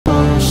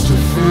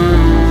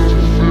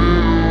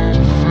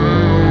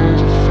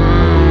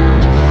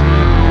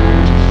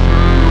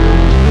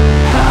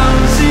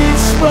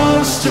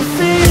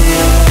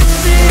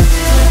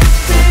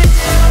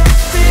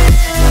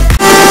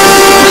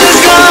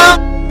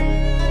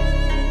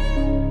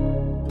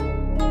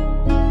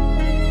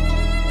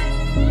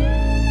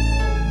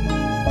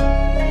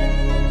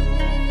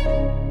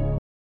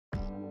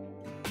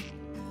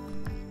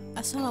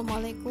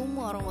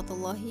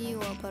warahmatullahi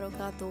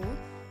wabarakatuh.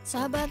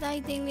 Sahabat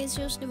Ting-Ting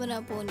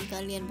dimanapun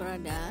kalian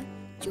berada,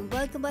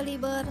 jumpa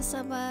kembali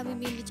bersama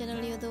Mimin di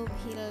channel YouTube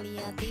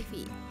Hilya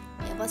TV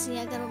yang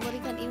pastinya akan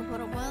memberikan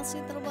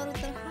informasi terbaru,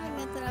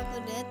 terhangat,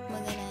 terupdate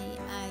mengenai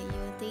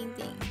Ayu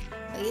Ting-Ting.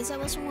 Bagi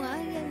sahabat semua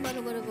yang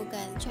baru-baru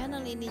bukan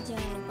channel ini,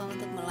 jangan lupa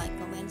untuk like,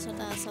 komen,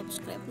 serta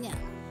subscribe-nya.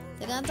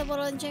 Tekan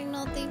tombol lonceng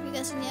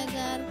notifikasinya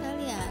agar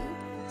kalian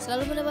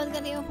selalu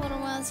mendapatkan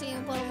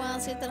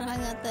informasi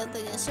terhangat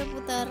tentunya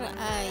seputar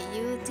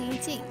Ayu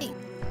Ting-Ting.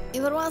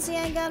 Informasi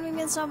yang akan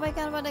Mimin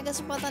sampaikan pada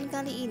kesempatan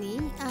kali ini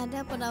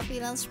ada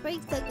penampilan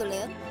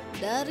spektakuler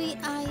dari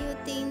Ayu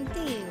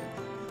Ting-Ting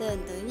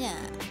tentunya.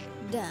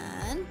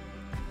 Dan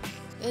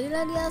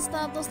inilah dia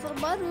status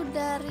terbaru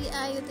dari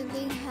Ayu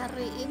Ting-Ting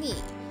hari ini.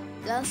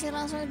 Dilansir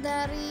langsung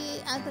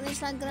dari akun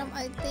Instagram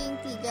Ayu Ting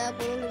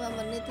 35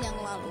 menit yang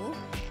lalu,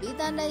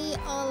 ditandai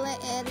oleh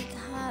Erik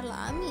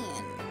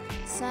Halamin,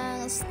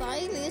 sang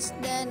stylist,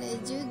 dan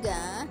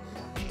juga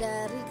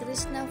dari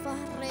Krisna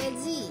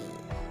Fahrezi,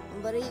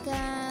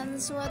 memberikan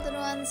suatu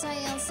nuansa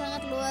yang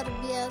sangat luar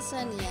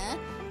biasa nih ya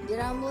di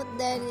rambut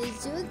dan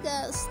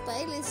juga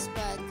stylist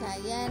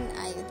pakaian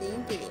Ayu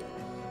Ting-Ting.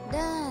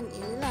 Dan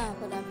inilah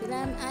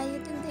penampilan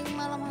Ayu Ting-Ting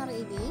malam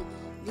hari ini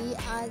di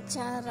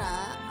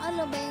acara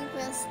Alobank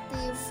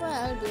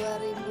Festival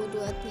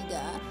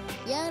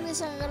 2023 yang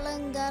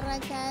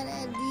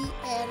diselenggarakan di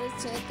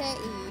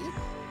RCTI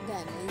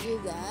dan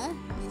juga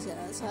di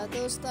salah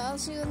satu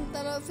stasiun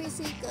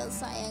televisi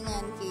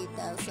kesayangan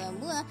kita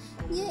semua,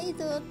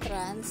 yaitu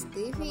Trans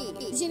TV.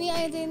 Di sini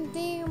Ayu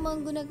Ting-Ting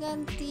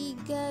menggunakan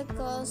 3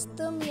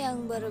 kostum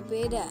yang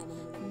berbeda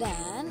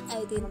dan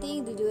Ayu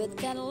Ting-Ting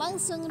diduetkan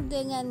langsung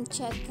dengan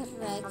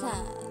Cakra.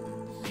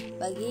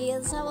 Bagi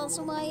sahabat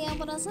semua yang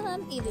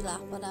penasaran, inilah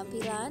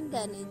penampilan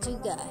dan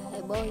juga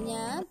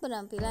hebohnya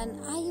penampilan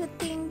Ayu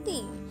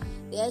Ting-Ting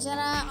di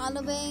acara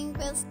Alobank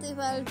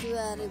Festival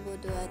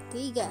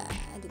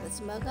 2023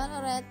 dipersembahkan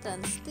oleh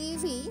Trans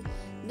TV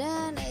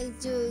dan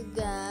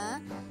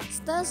juga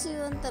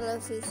stasiun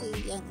televisi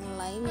yang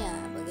lainnya.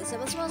 Bagi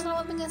sahabat semua,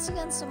 selamat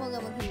menyaksikan, semoga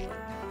menghibur.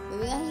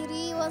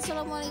 Akhiri,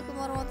 wassalamualaikum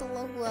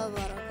warahmatullahi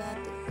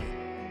wabarakatuh.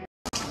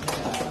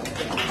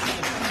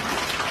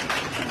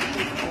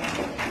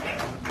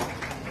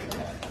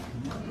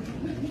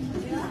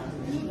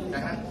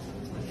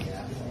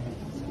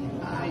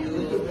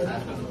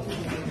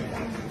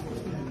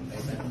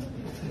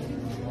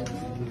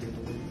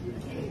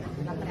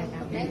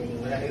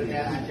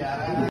 Berakhirnya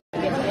acara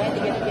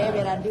tiga-tiga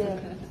biar adil.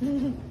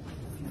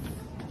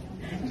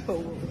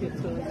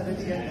 Gitu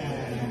terus ya,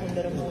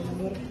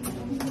 mundur-mundur.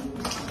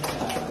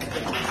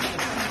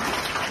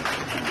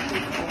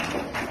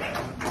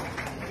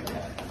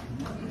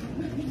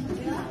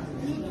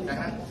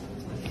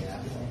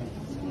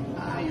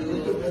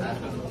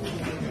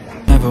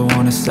 Never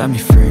wanna set me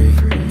free.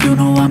 You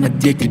know I'm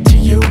addicted to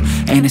you,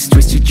 and it's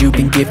twisted, you've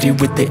been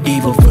gifted with the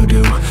evil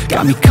voodoo.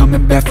 Got me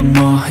coming back for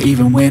more,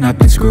 even when I've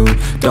been screwed.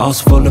 Dolls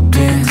full of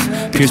pins,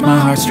 pierce my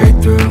heart straight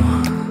through.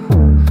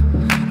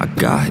 I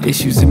got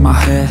issues in my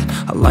head,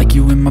 I like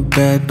you in my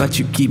bed, but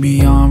you keep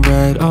me on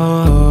red.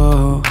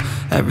 Oh,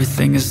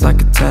 everything is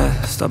like a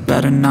test, I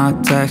better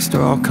not text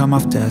or I'll come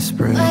off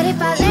desperate. But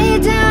if I lay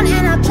down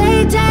and I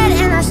play dead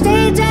and I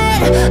stay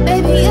dead,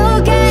 baby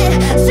you'll get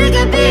sick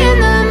of being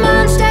the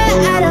monster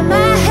out of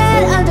my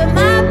head, under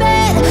my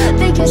bed,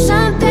 thinking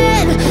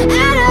something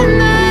out of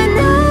my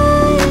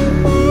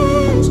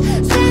nightmares,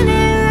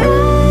 standing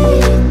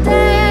right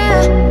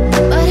there.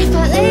 But if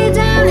I lay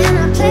down and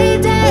I play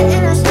dead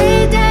and I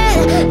stay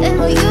dead, then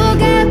will you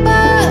get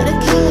bored of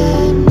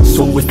killing?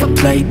 So if I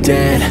play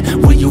dead,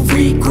 will you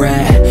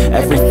regret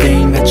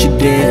everything that you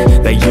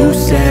did, that you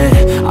said?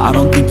 I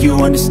don't think you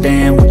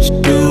understand what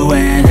you're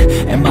doing,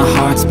 and my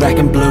heart's black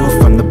and blue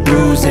from the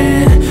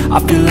bruising. I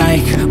feel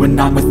like when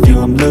I'm with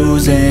you I'm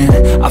losing.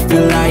 I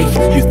feel like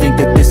you think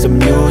that this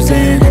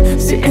amusing,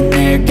 sitting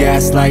there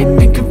gaslighting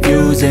and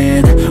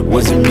confusing.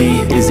 Was it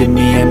me? Is it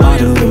me? Am I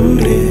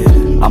deluded?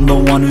 I'm the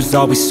one who's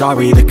always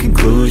sorry, the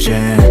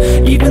conclusion,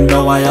 even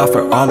though I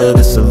offer all of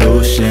the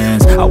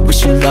solutions. I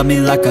wish you loved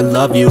me like I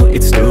love you,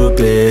 it's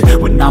stupid.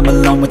 When I'm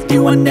alone with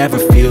you I never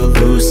feel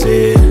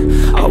lucid.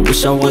 I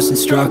wish I wasn't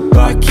struck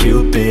by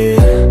Cupid.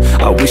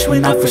 I wish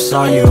when I first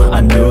saw you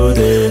I knew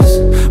this.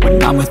 When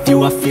I'm with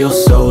you I feel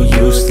so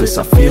useless,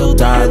 I feel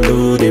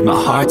diluted, my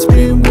heart's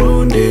been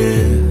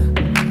wounded.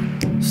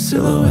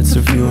 Silhouettes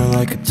of you are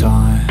like a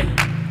taunt,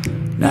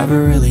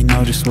 never really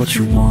know just what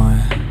you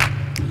want.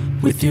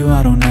 With you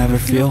I don't ever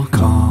feel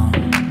calm,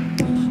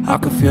 I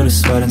can feel the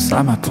sweat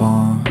inside my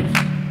palm.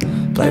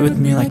 Play with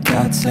me like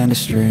cats and a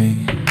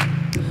string,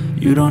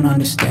 you don't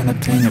understand the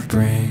pain it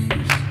brings.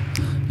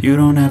 You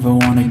don't ever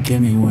wanna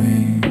give me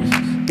wings,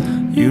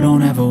 you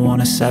don't ever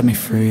wanna set me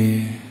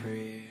free.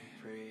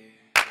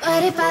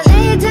 But if I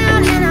lay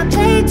down and I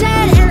play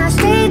dead and I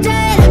stay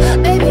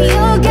dead, baby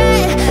you'll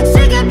get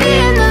sick of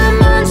being the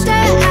monster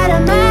out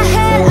of my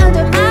head,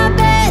 under my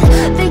bed,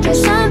 thinking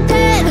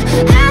something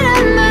out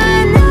of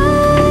my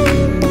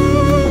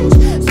nightmares,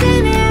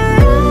 standing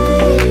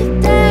right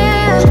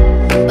there.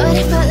 But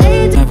if I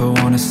lay down, Never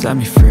wanna set me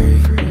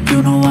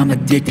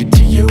addicted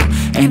to you.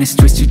 And it's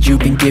twisted,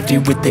 you've been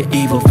gifted with the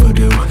evil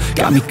voodoo.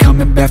 Got me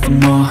coming back for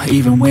more,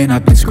 even when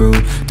I've been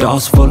screwed.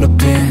 Dolls full of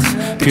pins,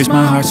 pierce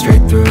my heart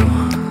straight through.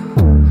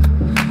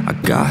 I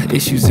got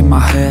issues in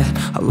my head,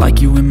 I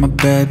like you in my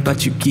bed,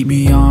 but you keep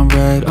me on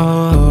red.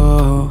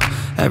 Oh,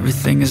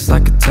 everything is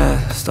like a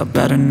test, I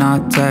better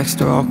not text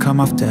or I'll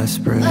come off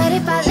desperate. But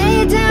if I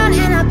lay down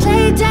and I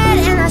play dead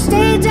and I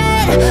stay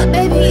dead,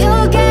 baby,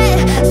 you'll get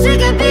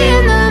sick of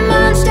being the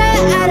monster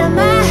out of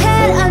my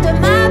head, under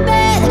my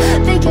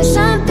bed, thinking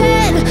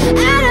something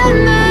out of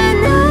my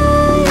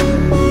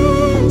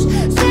nightmares,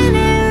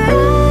 standing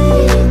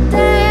right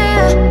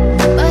there.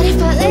 But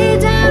if I lay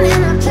down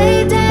and I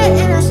play dead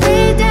and I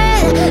stay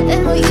dead,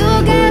 then will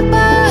you get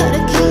bored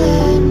of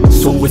killing?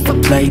 So if I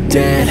play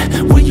dead,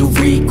 will you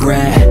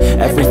regret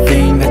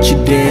everything that you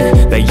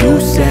did, that you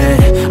said?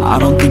 I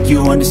don't think you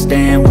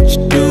understand what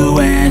you're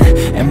doing,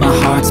 and my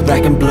heart's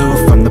black and blue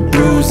from the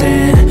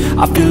bruising.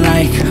 I feel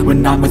like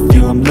when I'm with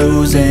you I'm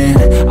losing.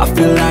 I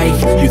feel like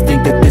you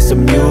think that this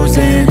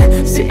amusing,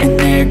 sitting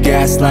there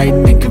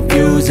gaslighting and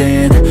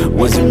confusing.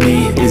 Was it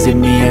me? Is it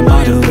me? Am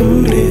I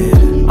deluded?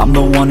 I'm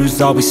the one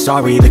who's always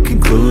sorry, the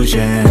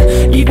conclusion,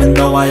 even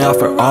though I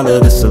offer all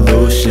of the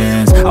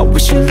solutions. I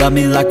wish you loved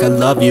me like I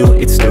love you,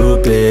 it's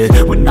stupid.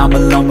 When I'm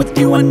alone with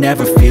you I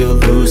never feel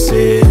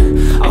lucid.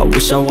 I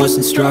wish I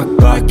wasn't struck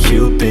by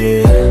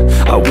Cupid.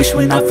 I wish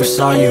when I first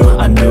saw you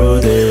I knew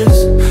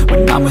this.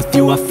 When I'm with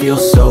you I feel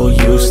so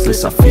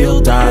useless, I feel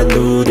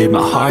diluted,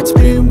 my heart's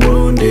been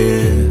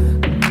wounded.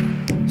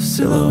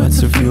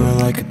 Silhouettes of you are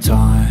like a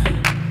taunt,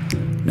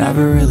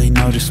 never really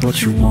know just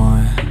what you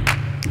want.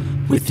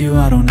 With you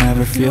I don't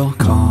ever feel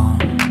calm,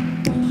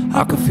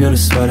 I can feel the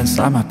sweat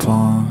inside my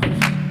palm.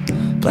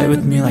 Play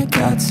with me like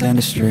cats and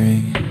a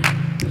string,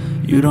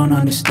 you don't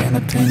understand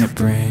the pain it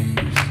brings.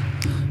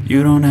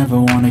 You don't ever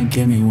wanna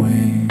give me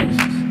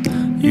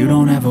wings, you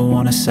don't ever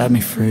wanna set me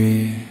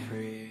free.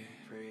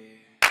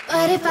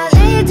 But if I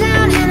lay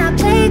down and I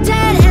play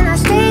dead and I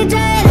stay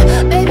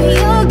dead, baby,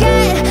 you'll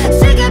get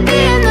sick of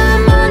being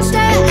the monster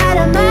out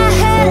of my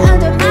head,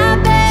 under my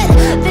bed,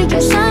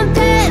 thinking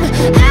something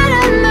out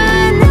of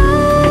my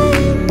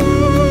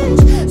nightmares,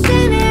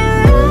 standing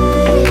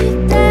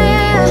right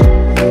there.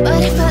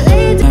 But if I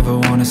lay down, Never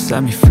wanna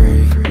set me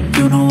free.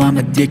 You know I'm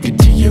addicted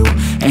to you,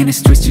 and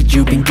it's twisted,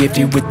 you've been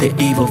gifted with the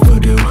evil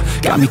voodoo.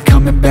 Got me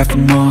coming back for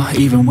more,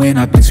 even when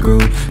I've been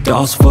screwed.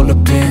 Dolls full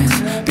of pins,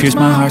 pierce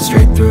my heart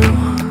straight through.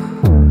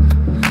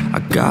 I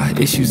got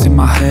issues in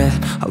my head,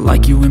 I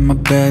like you in my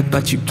bed,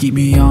 but you keep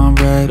me on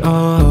red.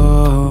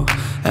 Oh,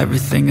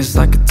 everything is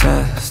like a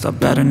test, I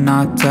better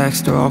not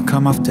text or I'll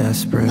come off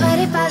desperate. but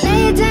if I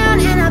lay down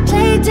and